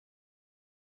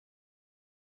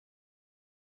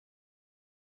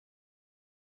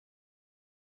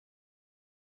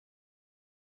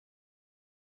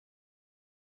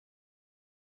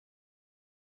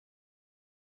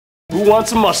Who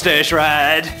wants a mustache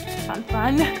ride? Want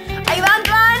fun? I want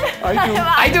fun!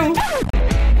 I do.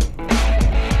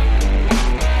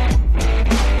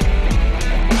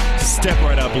 Step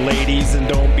right up, ladies, and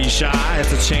don't be shy.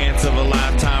 It's a chance of a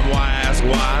lifetime. Why ask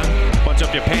why? Bunch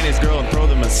up your panties, girl, and throw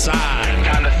them aside.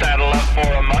 Time to saddle up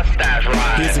for a mustache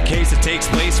ride. Here's a case that takes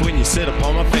place when you sit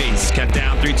upon my face. Count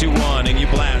down 3, 2, 1, and you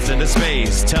blast into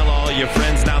space. Tell all your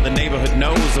friends now the neighborhood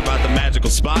knows about the magical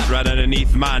spot right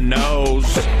underneath my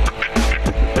nose.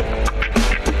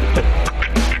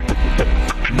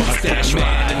 Mustache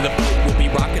man in the boat will be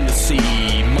rocking the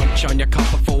sea. Munch on your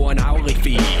copper for an hourly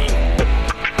fee.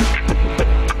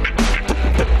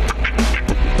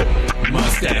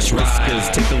 Mustache Whiskers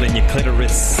tickling your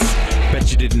clitoris. Bet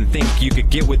you didn't think you could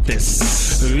get with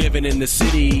this. Living in the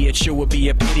city, it sure would be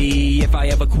a pity if I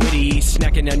ever quitty,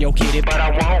 snacking on your kitty, but I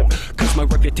won't, cause my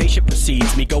reputation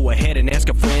precedes me. Go ahead and ask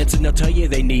your friends and they'll tell you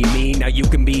they need me. Now you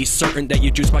can be certain that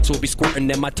your juice box will be squirting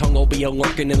and my tongue will be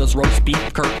a-lurking in those roast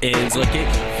beef curtains. Lick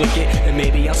it, flick it, and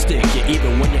maybe I'll stick it.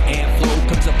 Even when your airflow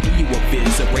comes up to you a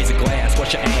visit. Raise a glass,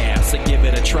 wash your ass, and give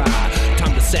it a try.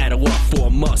 Time to saddle up for a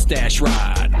mustache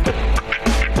ride.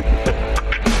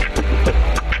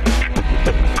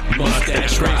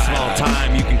 Mustache Great ride. small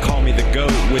time, you can call me the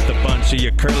goat with a bunch of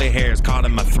your curly hairs caught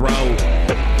in my throat.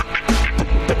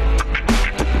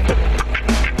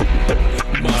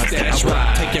 Mustache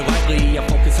ride. Take it lightly, I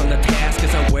focus on the task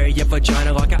as I wear your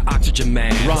vagina like an oxygen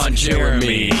mask. Ron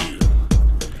Jeremy,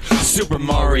 Super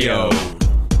Mario,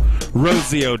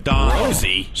 Rosie O'Donnell.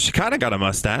 Rosie? She kinda got a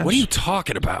mustache. What are you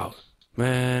talking about?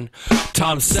 Man,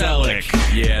 Tom Selleck.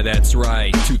 Yeah, that's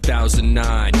right.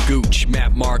 2009. Gooch,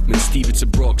 Matt Markman, Stevenson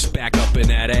Brooks, back up in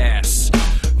that ass.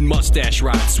 Mustache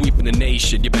ride sweeping the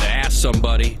nation. You better ask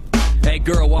somebody. Hey,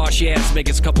 girl, wash your ass, make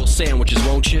us a couple sandwiches,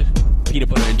 won't you? Peanut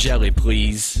butter and jelly,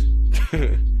 please.